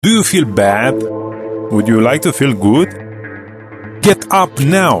Do you feel bad? Would you like to feel good? Get up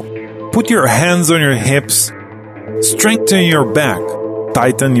now. Put your hands on your hips. Strengthen your back.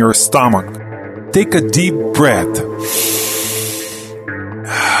 Tighten your stomach. Take a deep breath.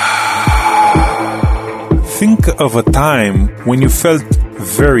 Think of a time when you felt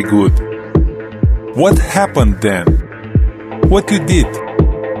very good. What happened then? What you did?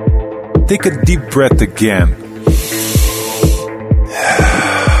 Take a deep breath again.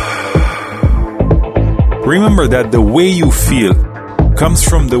 Remember that the way you feel comes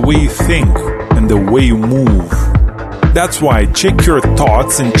from the way you think and the way you move. That's why check your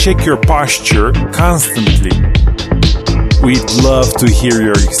thoughts and check your posture constantly. We'd love to hear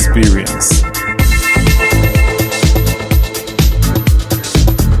your experience.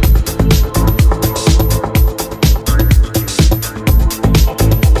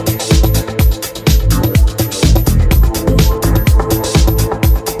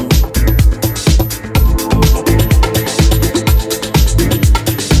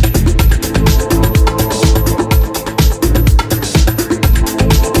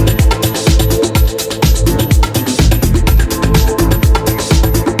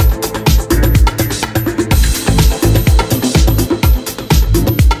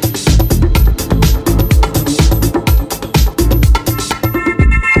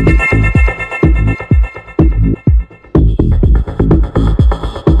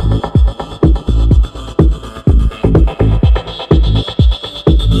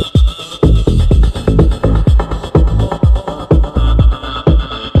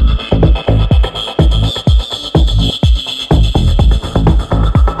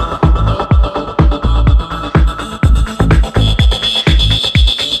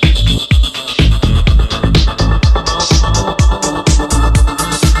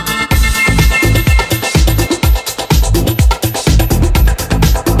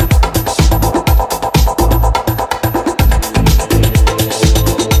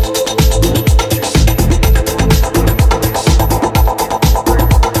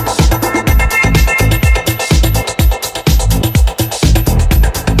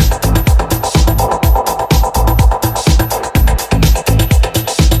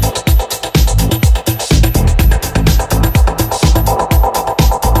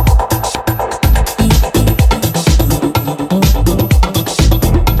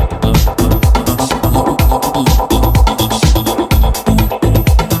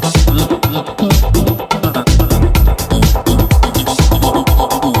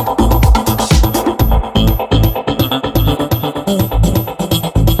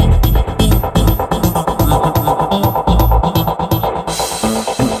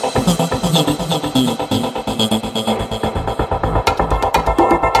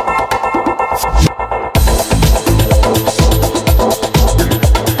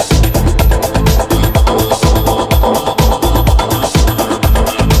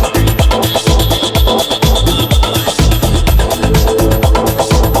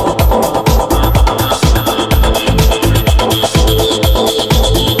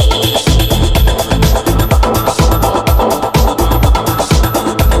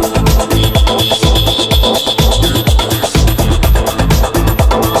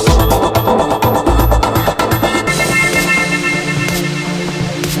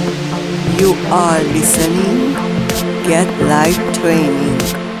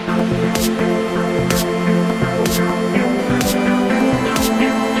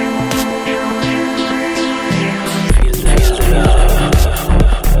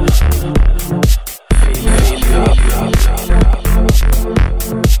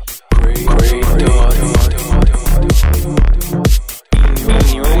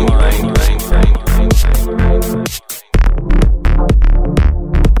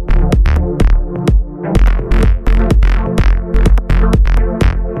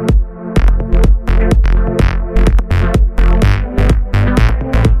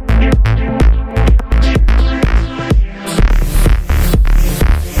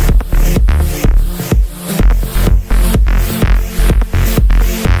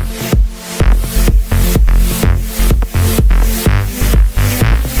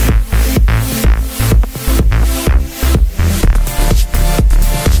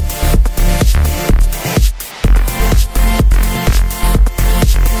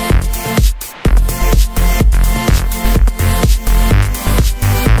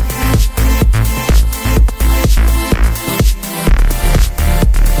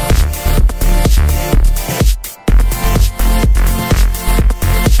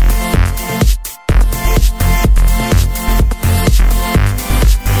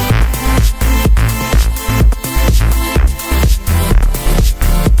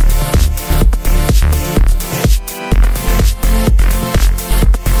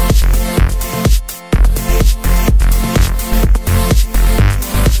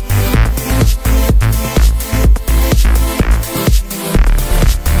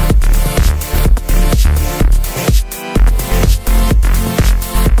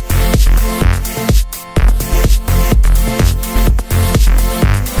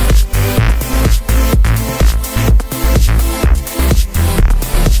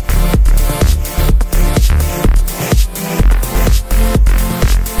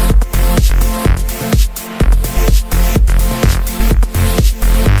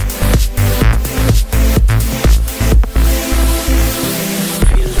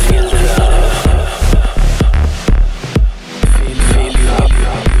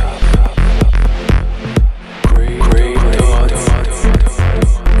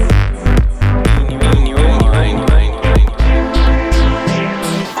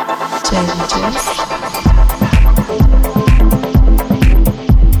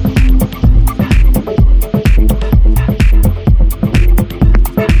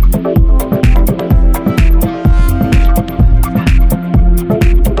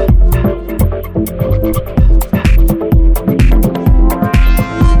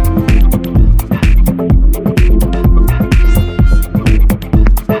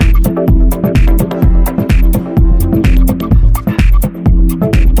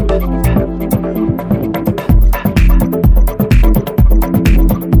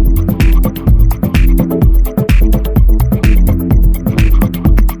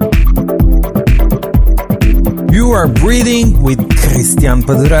 Breathing with Cristian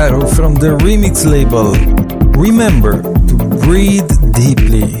Paduraro from the Remix label. Remember to breathe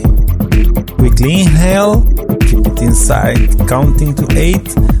deeply. Quickly inhale, keep it inside, counting to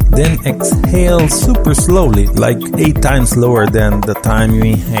 8, then exhale super slowly, like 8 times slower than the time you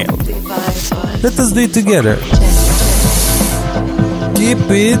inhaled. Let us do it together. Keep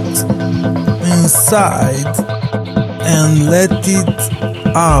it inside and let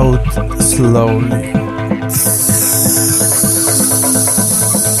it out slowly.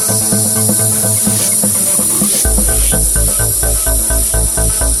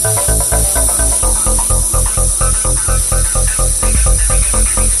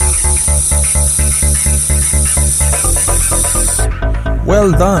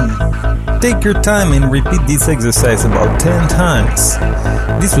 Well done! Take your time and repeat this exercise about 10 times.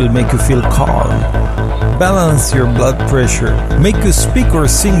 This will make you feel calm, balance your blood pressure, make you speak or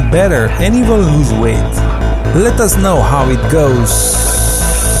sing better, and even lose weight. Let us know how it goes.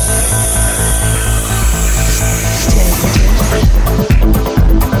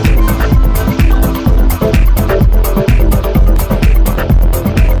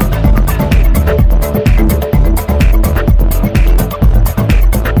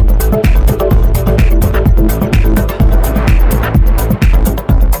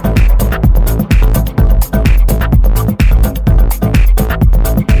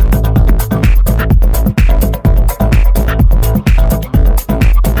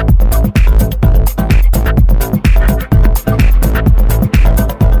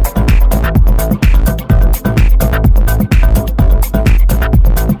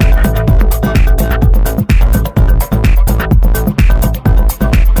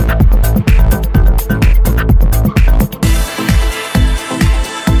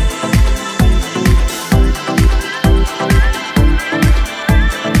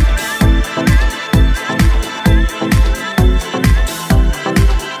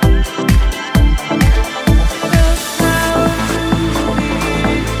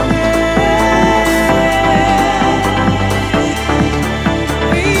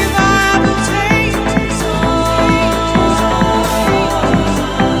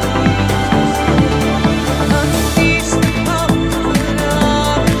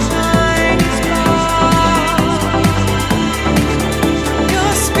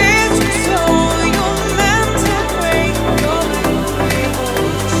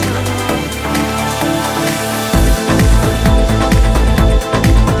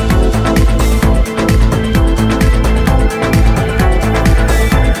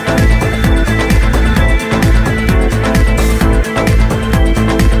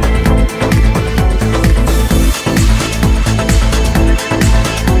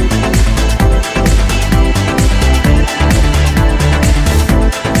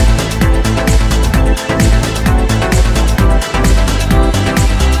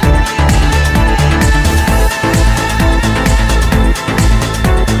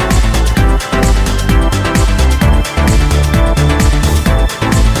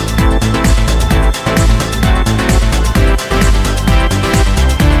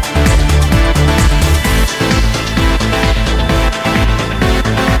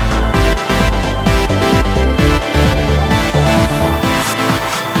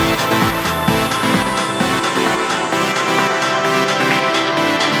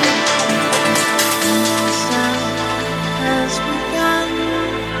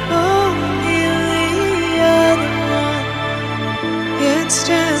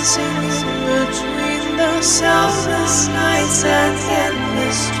 Soundless nights and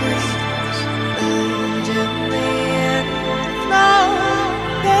endless dreams, gently and flow,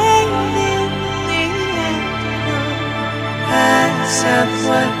 bathing the afternoon. Accept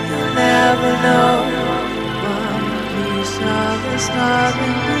what you'll never know. One piece of the stars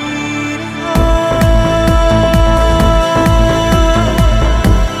and bleeding heart.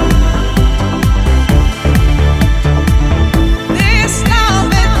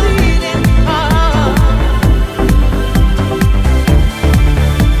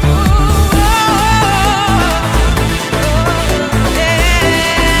 Ooh.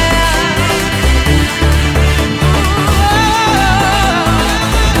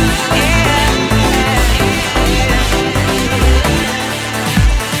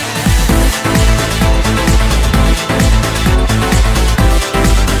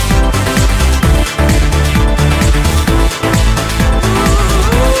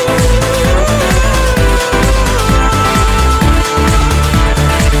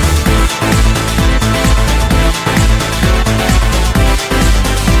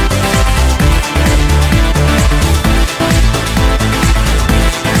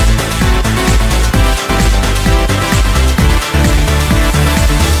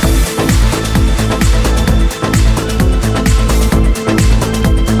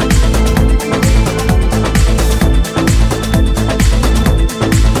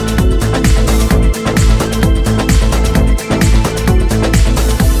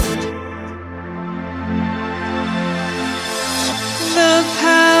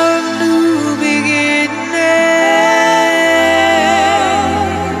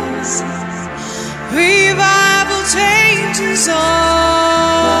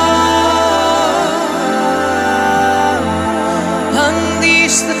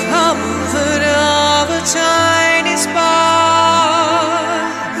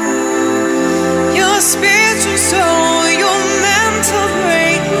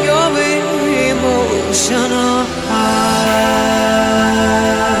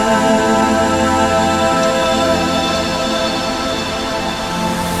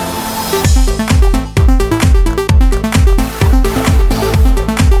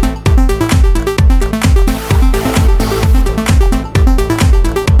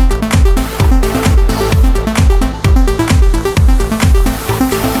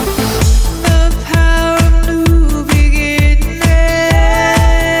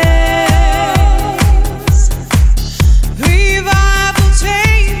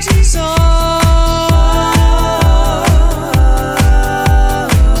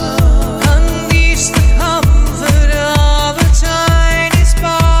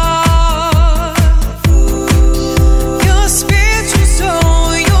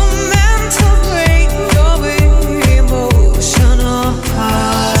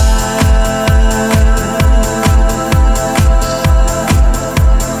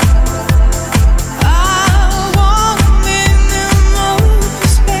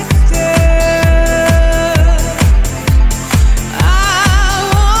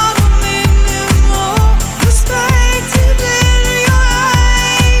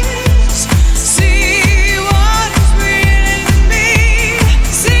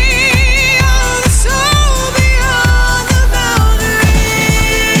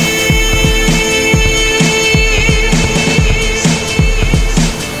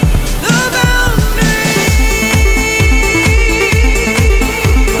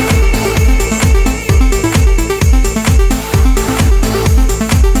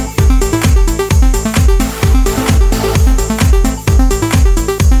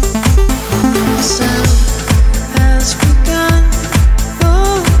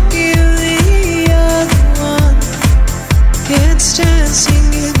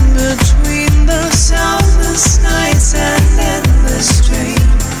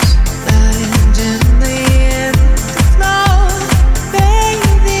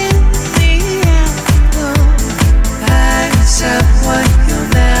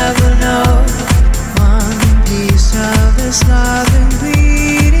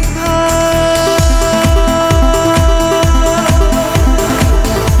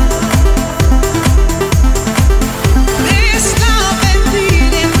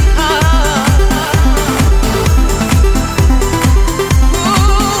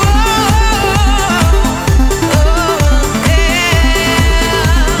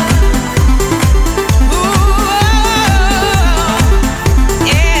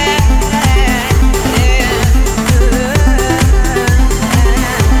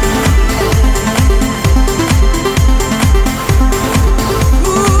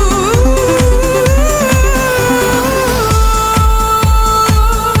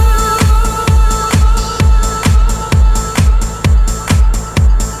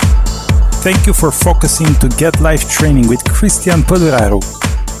 Thank you for focusing to Get Life Training with Christian Poduraru.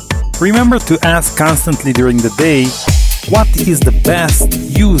 Remember to ask constantly during the day, what is the best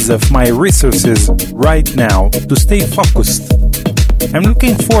use of my resources right now to stay focused? I'm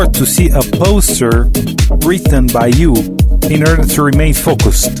looking forward to see a poster written by you in order to remain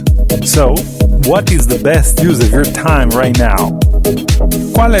focused. So, what is the best use of your time right now?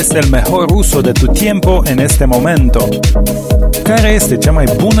 ¿Cuál es el mejor uso de tu tiempo en este momento? Care este cea mai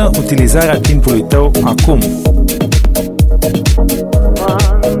bună utilizare a timpului tău acum?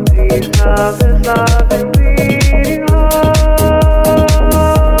 One piece of this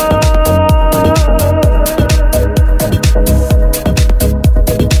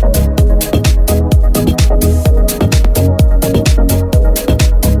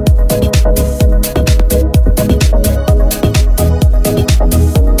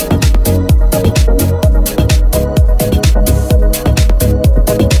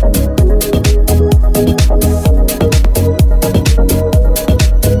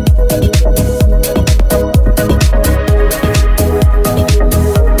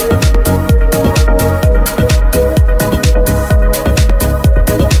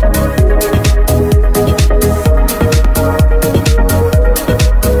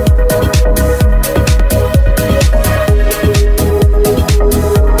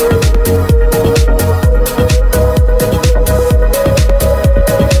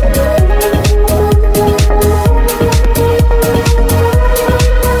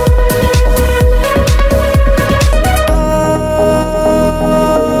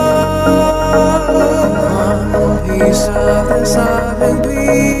love and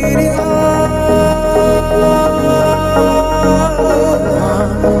beating heart.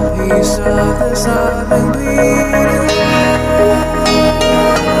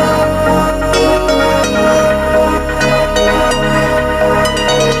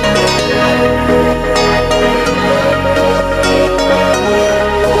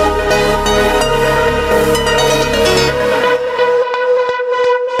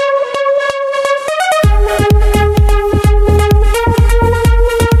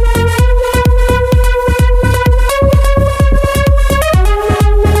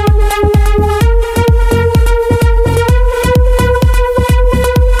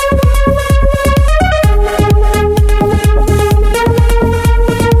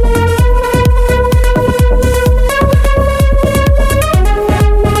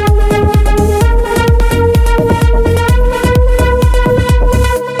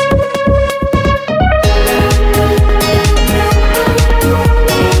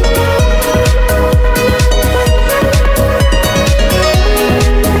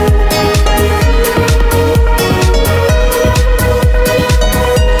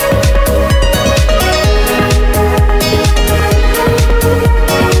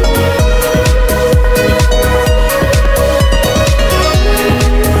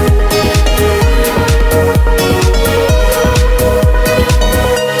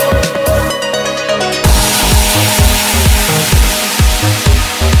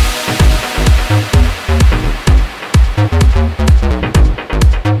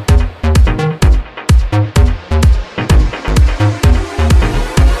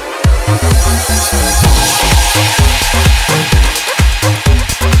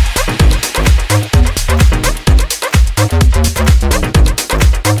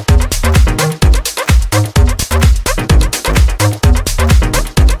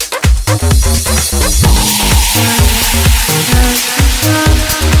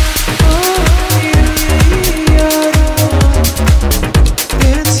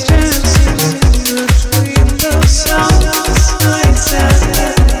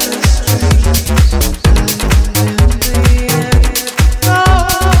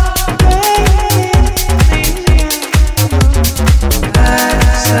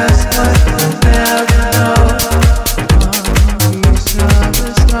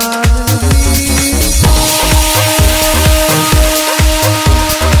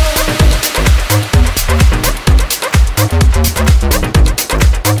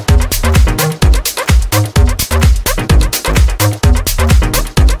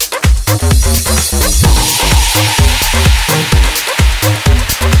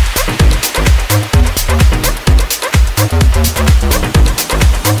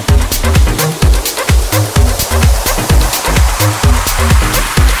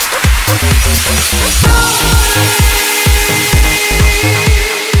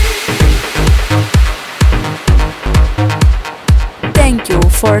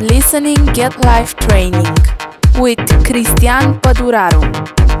 for listening Get Life Training with Christian Poduraru.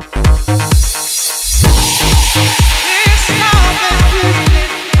 This love is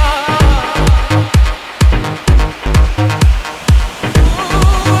really hard.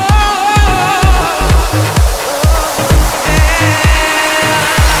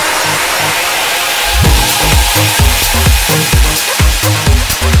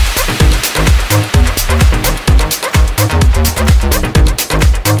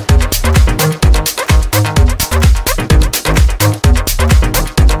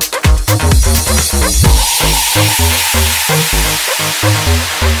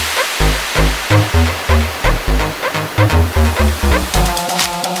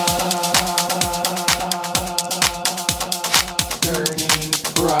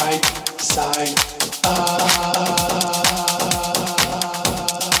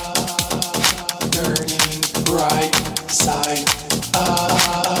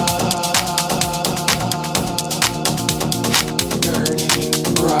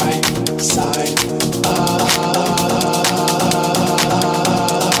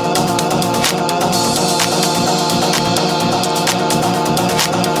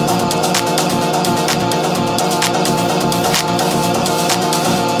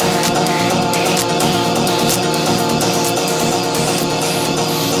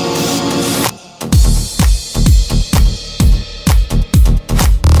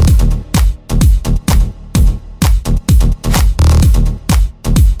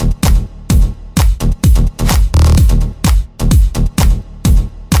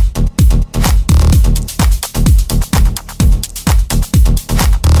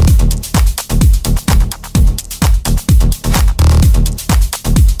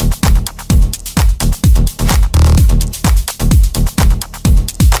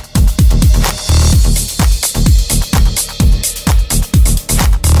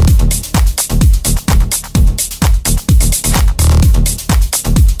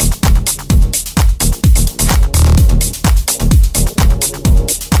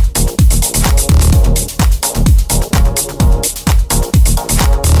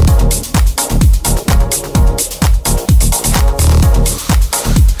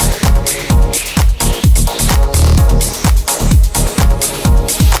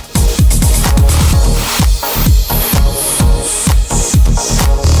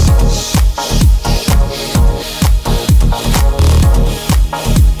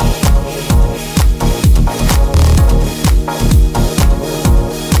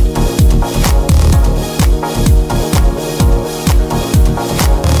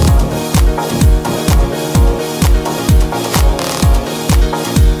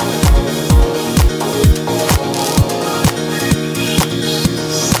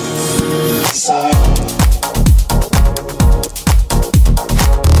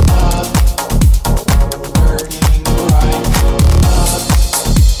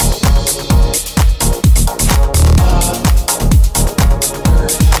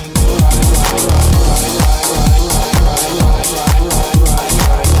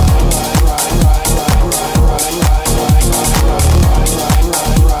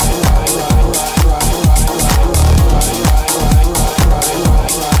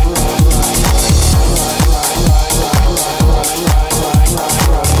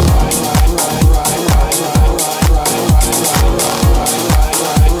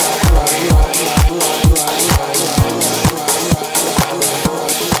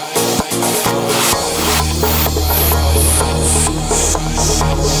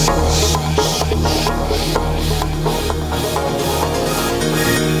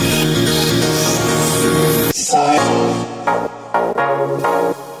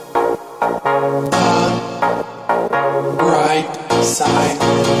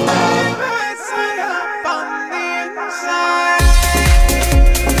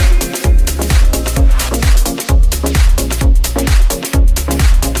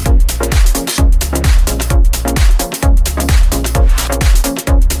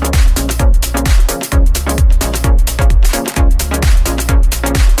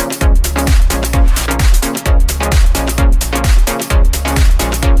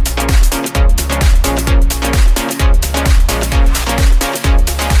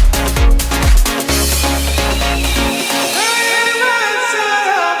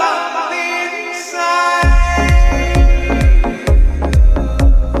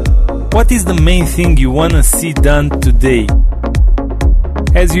 What is the main thing you want to see done today?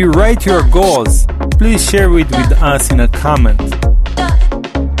 As you write your goals, please share it with us in a comment.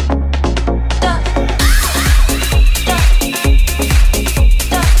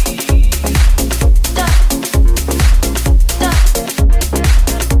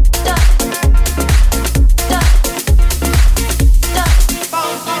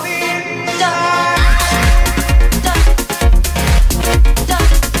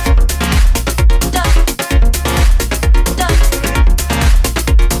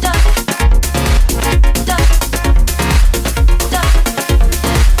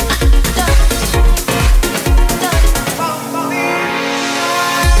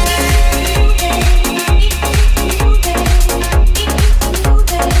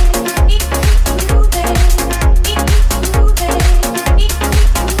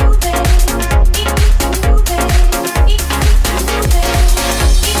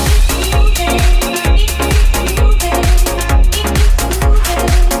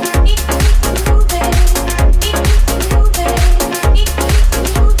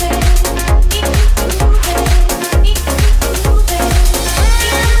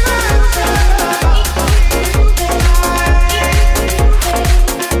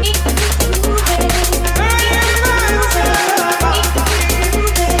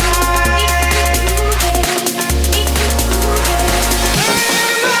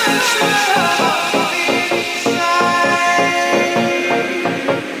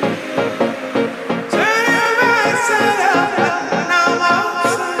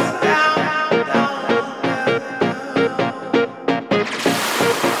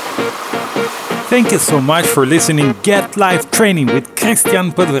 Thank you so much for listening Get Live Training with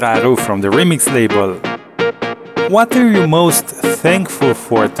Christian Paduraro from the Remix label. What are you most thankful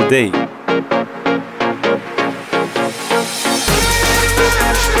for today?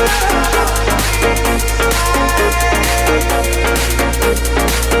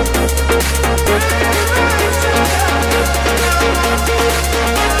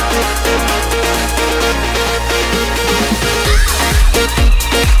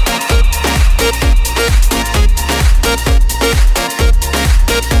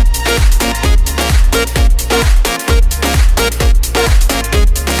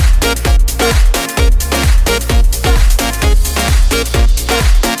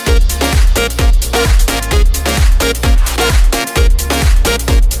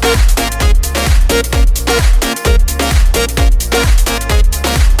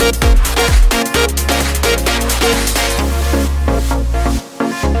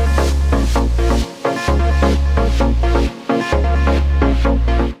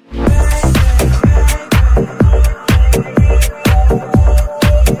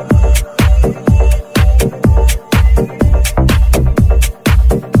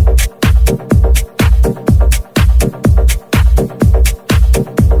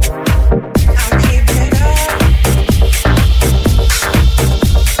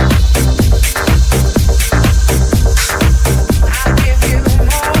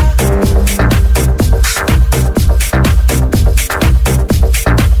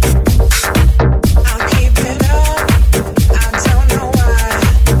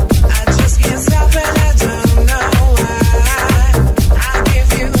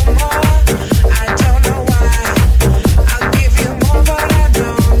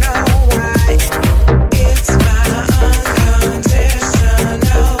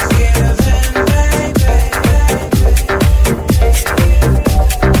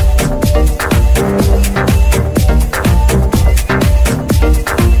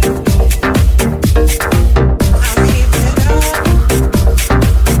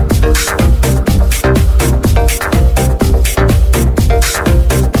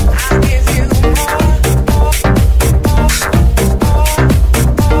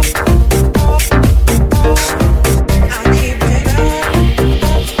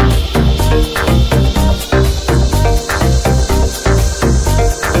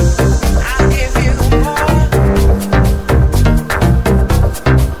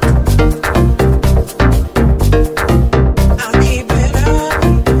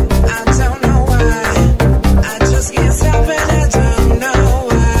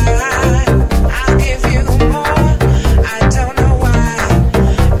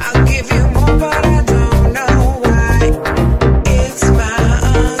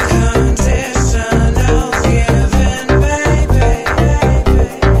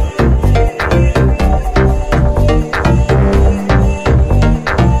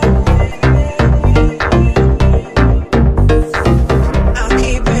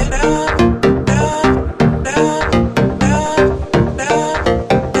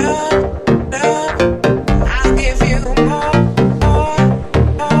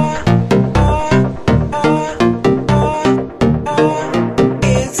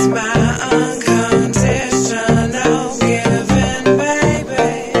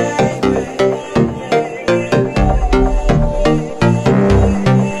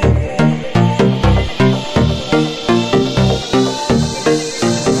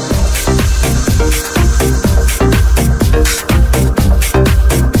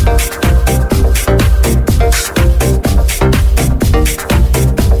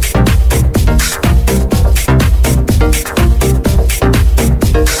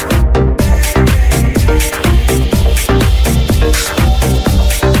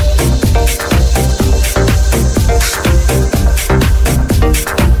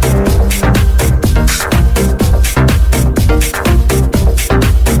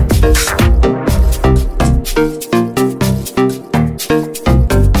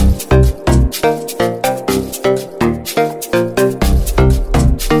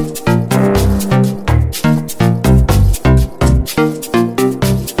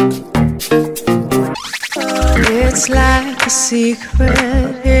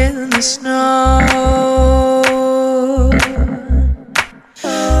 footprint in the snow.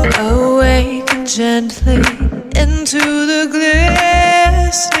 Awaken gently into the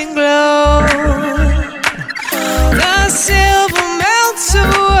glistening glow. The silver melts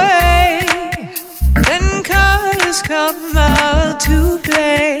away, then colors come out to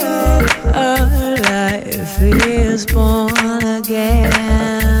play. Our life is born again.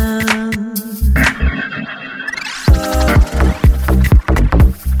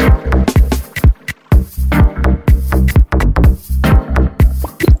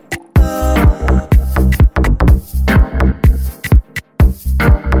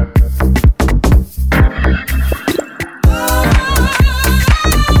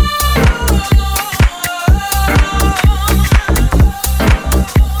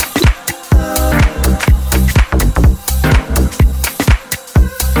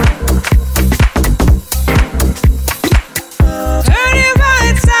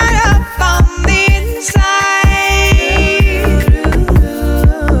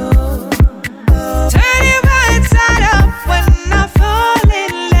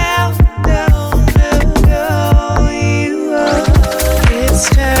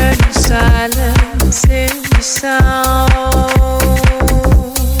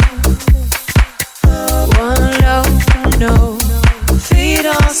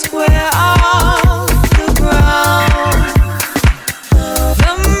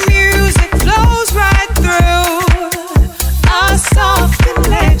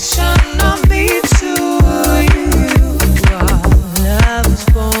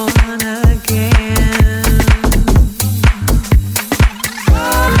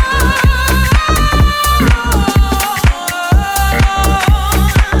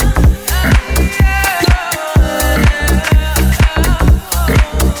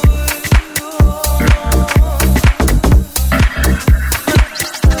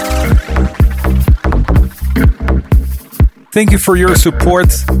 Thank you for your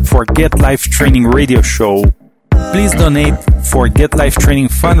support for Get Life Training Radio Show. Please donate for Get Life Training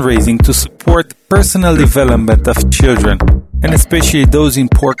fundraising to support personal development of children, and especially those in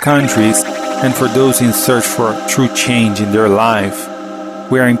poor countries and for those in search for true change in their life.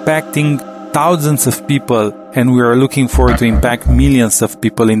 We are impacting thousands of people, and we are looking forward to impact millions of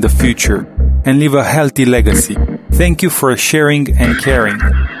people in the future and leave a healthy legacy. Thank you for sharing and caring.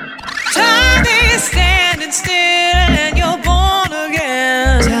 Time is standing still and you're born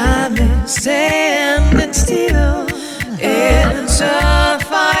again. Time is standing still. It's a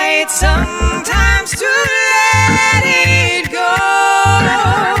fight sometimes to let it go.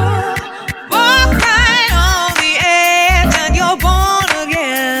 Walk right on the edge and you're born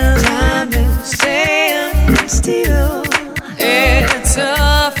again. Time is standing still. It's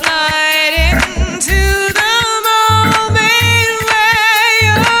a flight into the moment where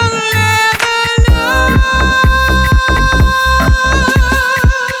you'll never know.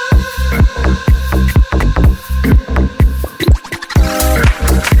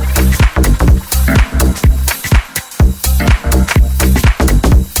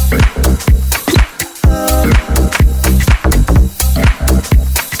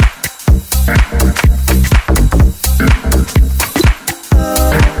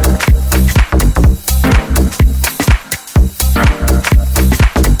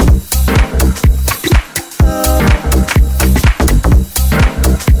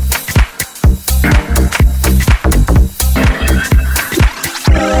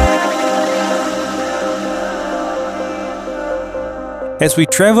 As we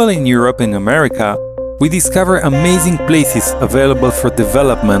travel in Europe and America, we discover amazing places available for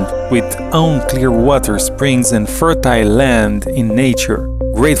development with own clear water springs and fertile land in nature,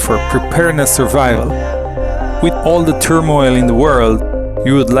 great for preparedness survival. With all the turmoil in the world,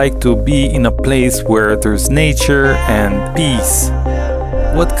 you would like to be in a place where there's nature and peace.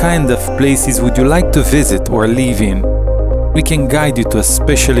 What kind of places would you like to visit or live in? We can guide you to a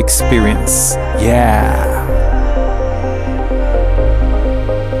special experience. Yeah!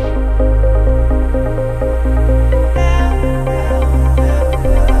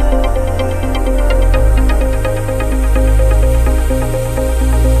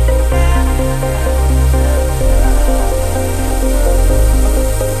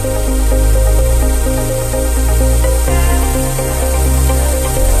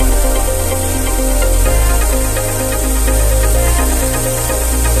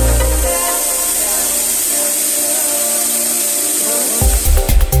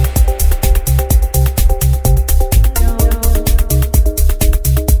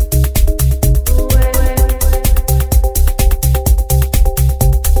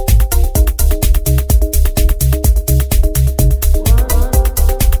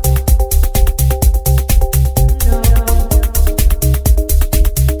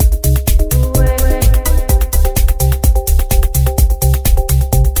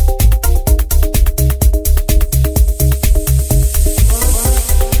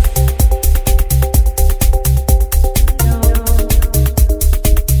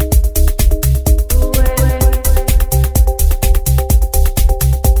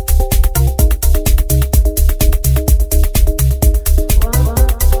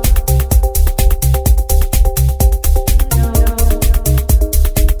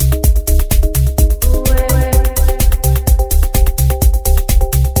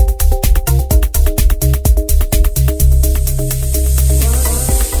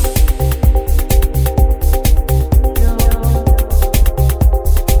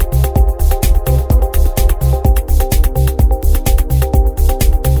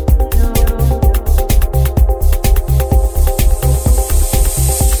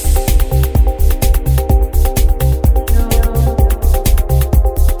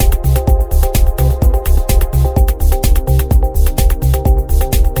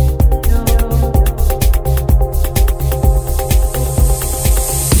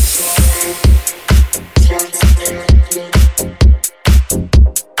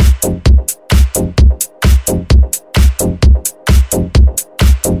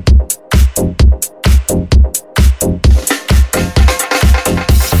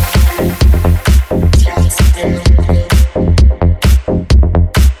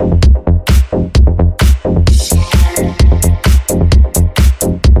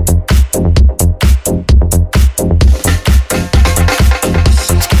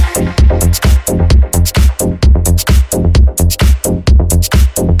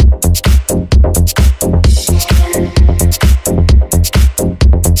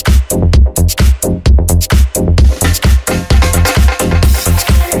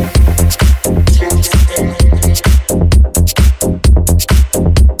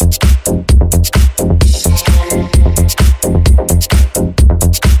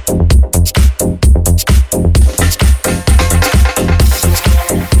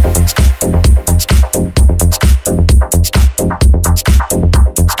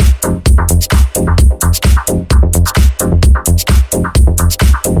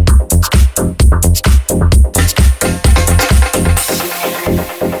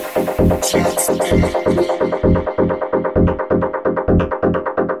 Thank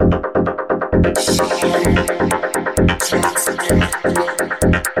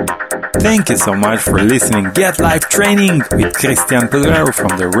you so much for listening. Get Life Training with Christian Pedrero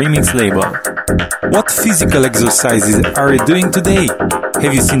from the Remix label. What physical exercises are you doing today?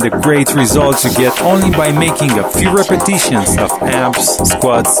 Have you seen the great results you get only by making a few repetitions of abs,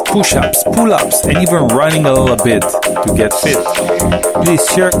 squats, push-ups, pull-ups, and even running a little bit to get fit? Please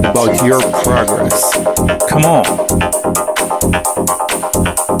share about your progress. Come on!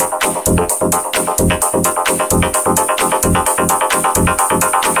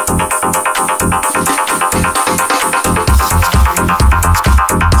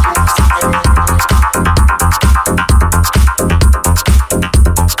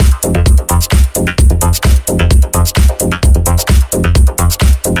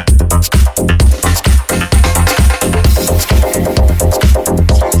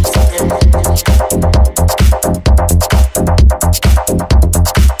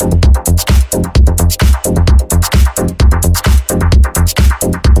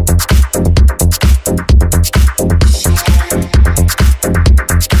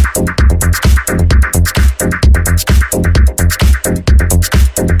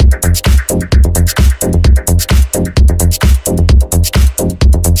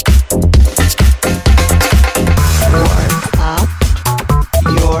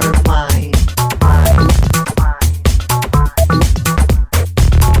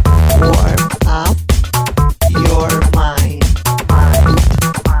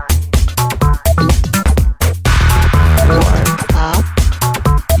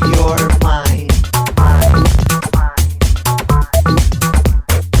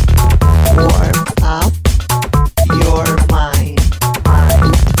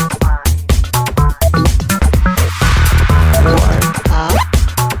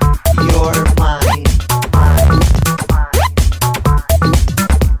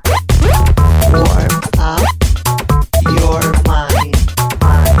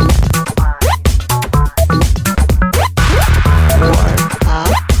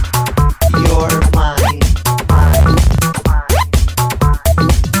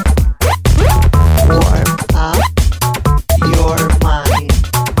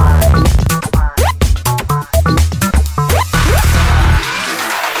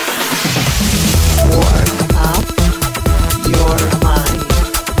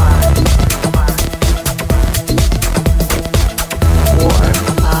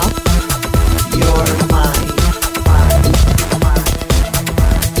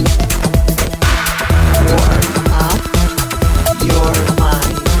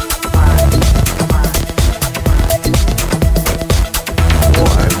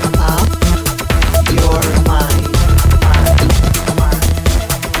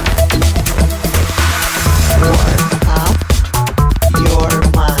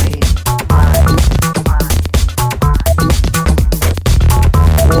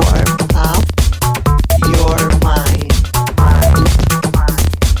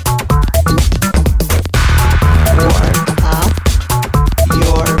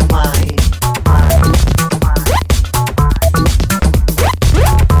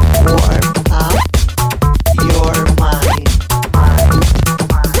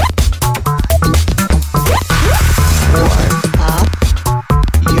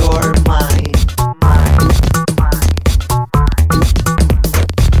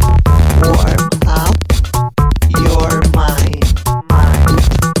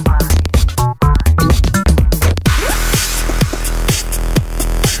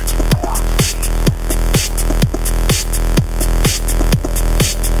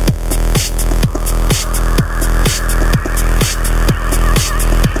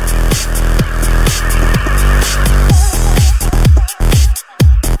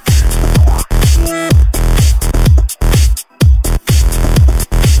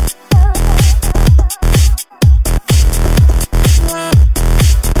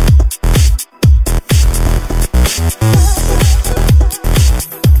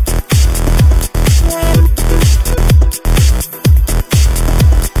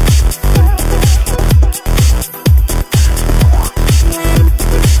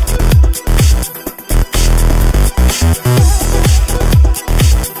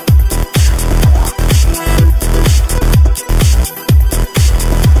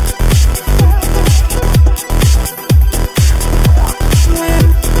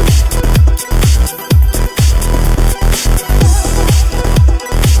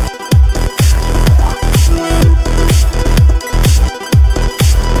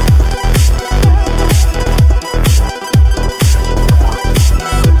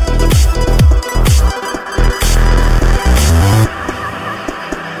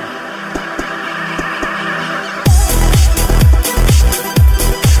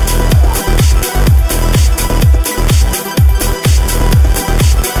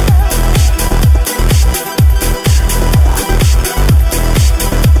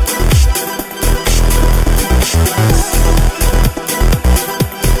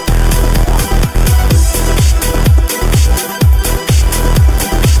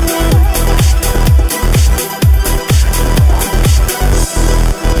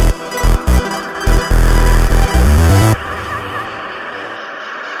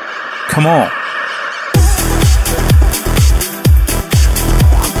 Come on.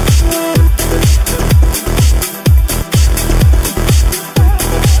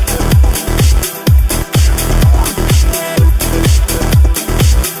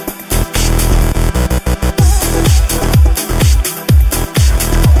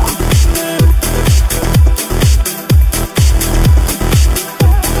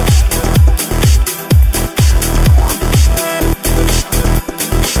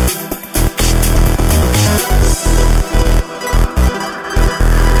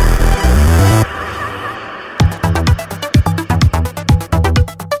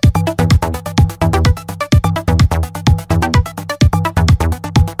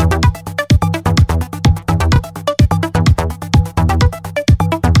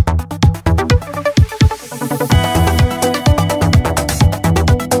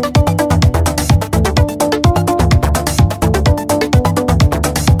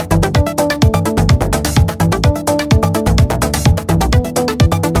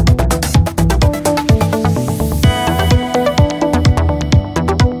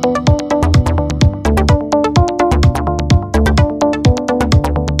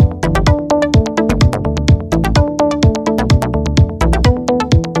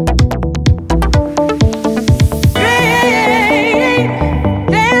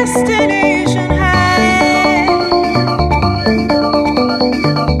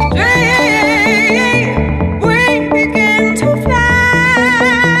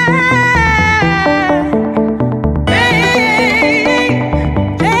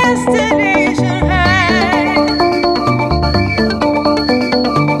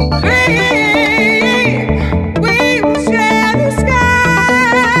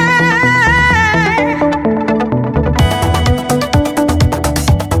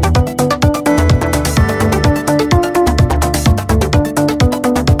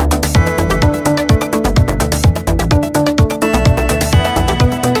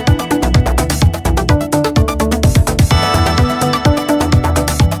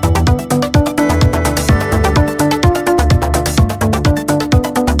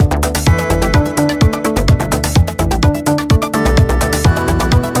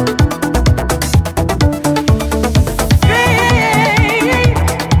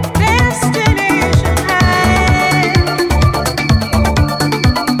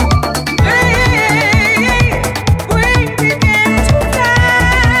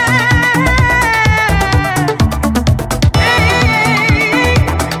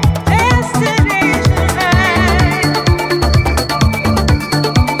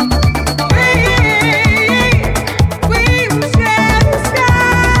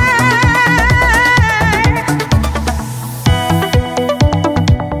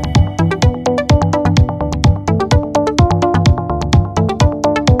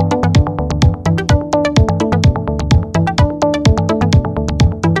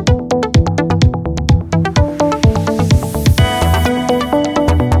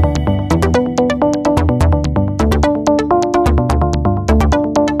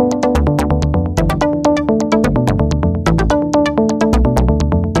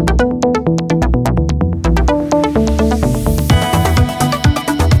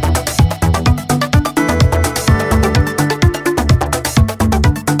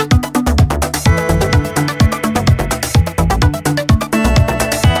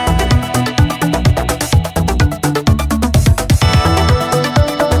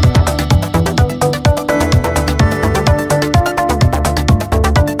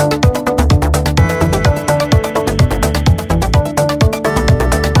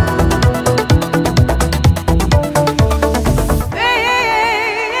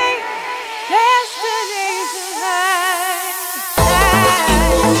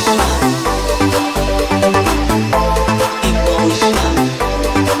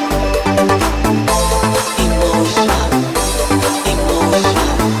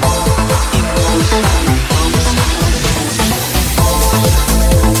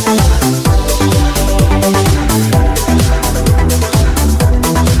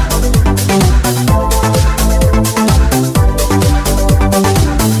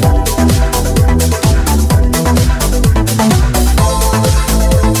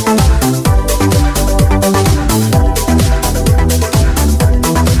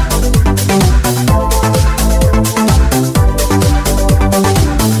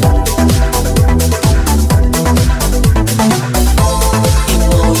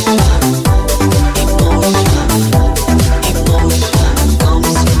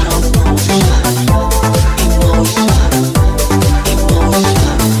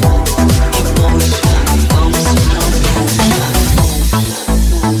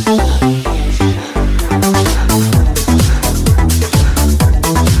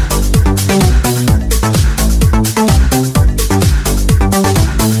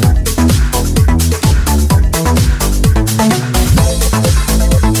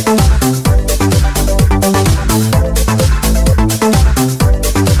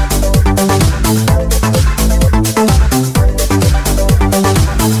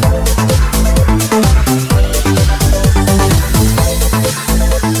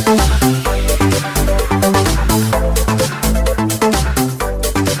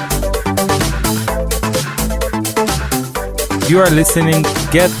 You are listening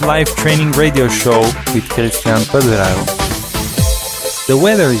Get Life Training Radio Show with Christian Paduraro. The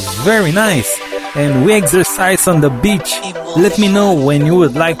weather is very nice and we exercise on the beach. Let me know when you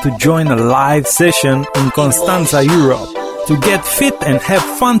would like to join a live session in Constanza, Europe, to get fit and have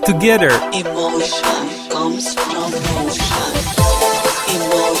fun together. Emotion comes from motion.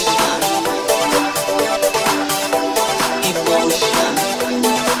 Emotion. Emotion.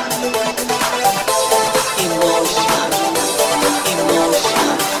 Emotion. Emotion.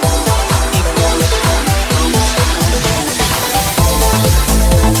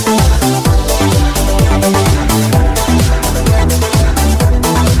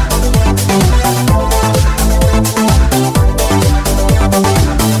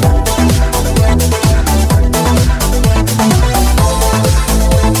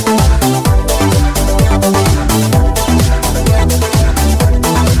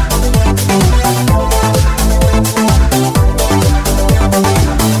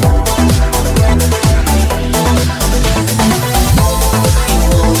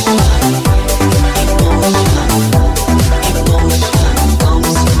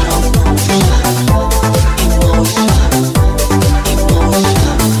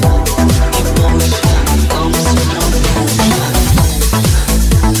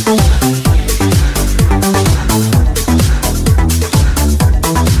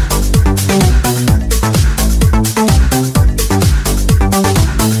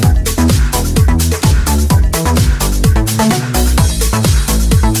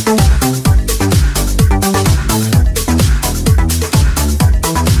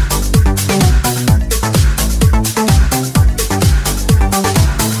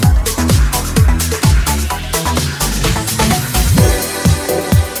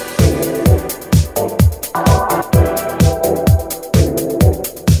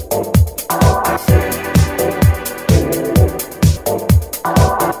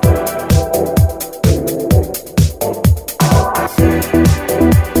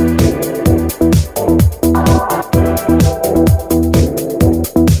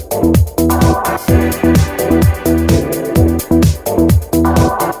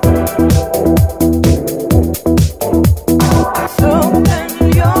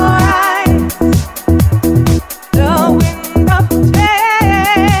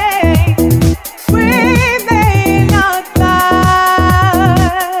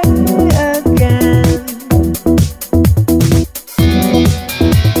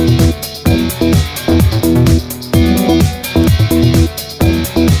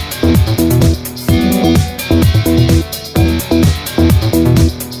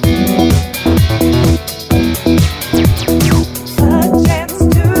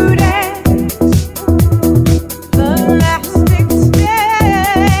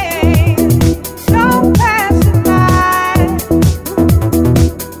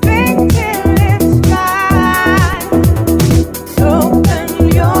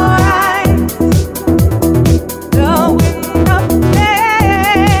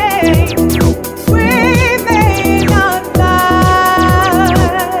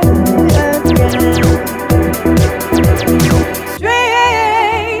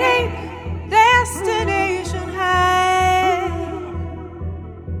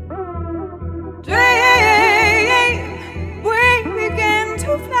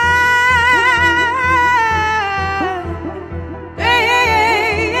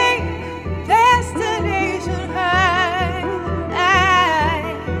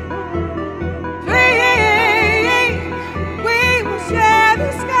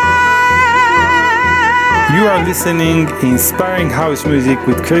 You are listening Inspiring House Music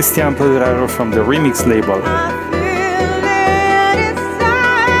with Christian Paduraro from the Remix label.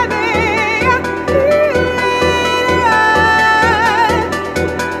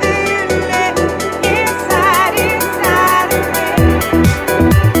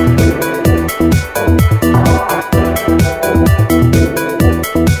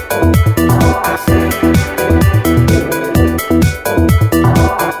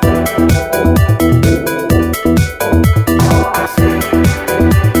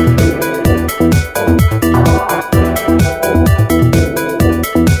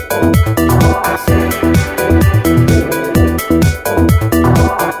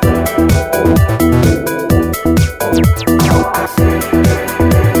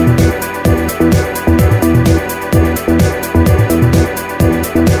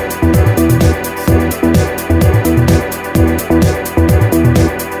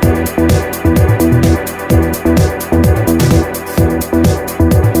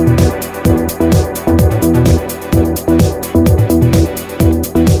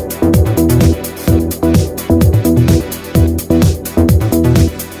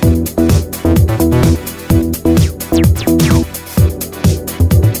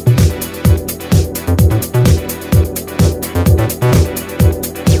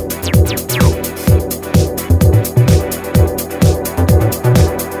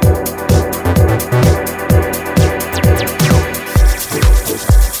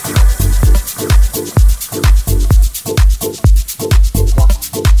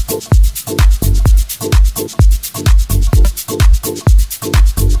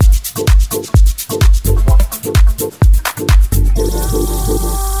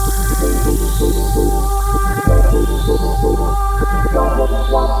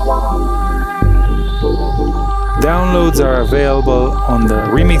 Downloads are available on the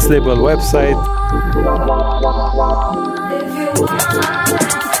Remix Label website.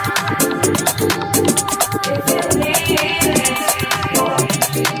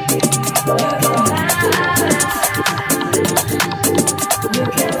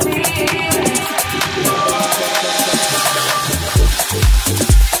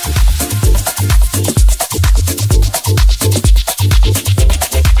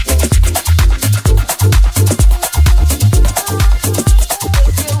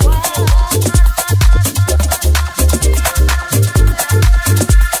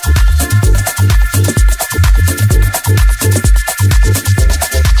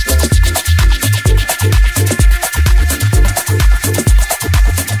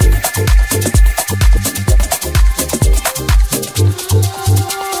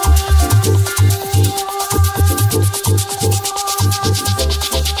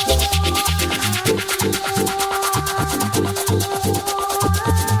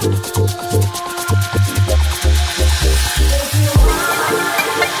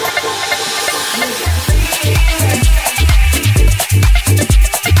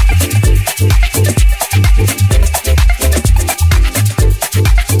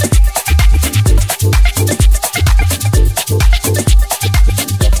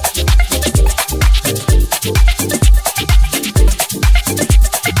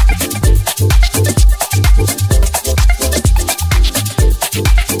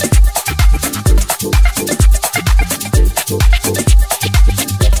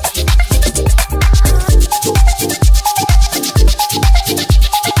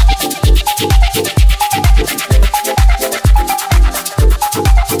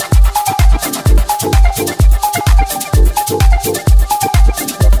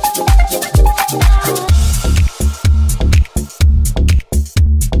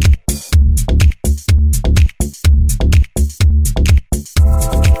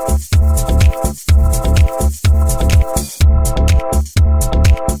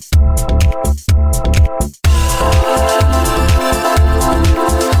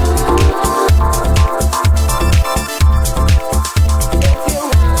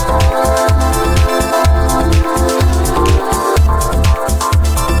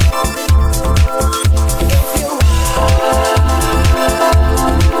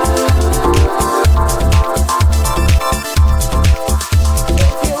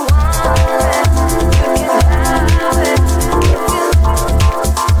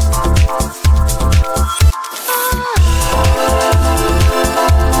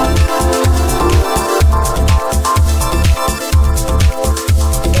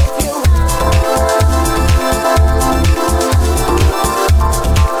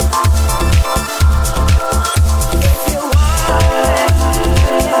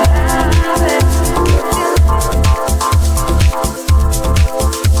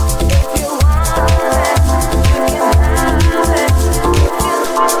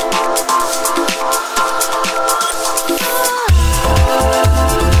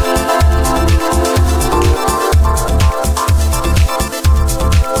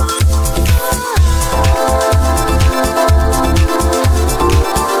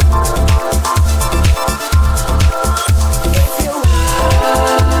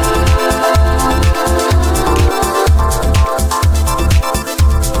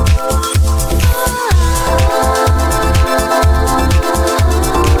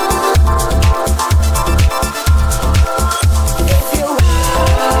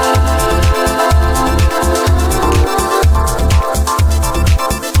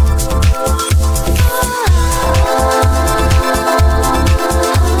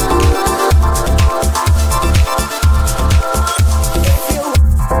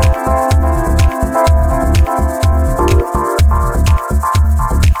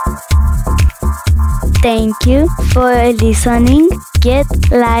 Thank you for listening. Get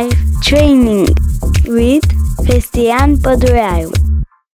Live Training with Cristian Pădureanu.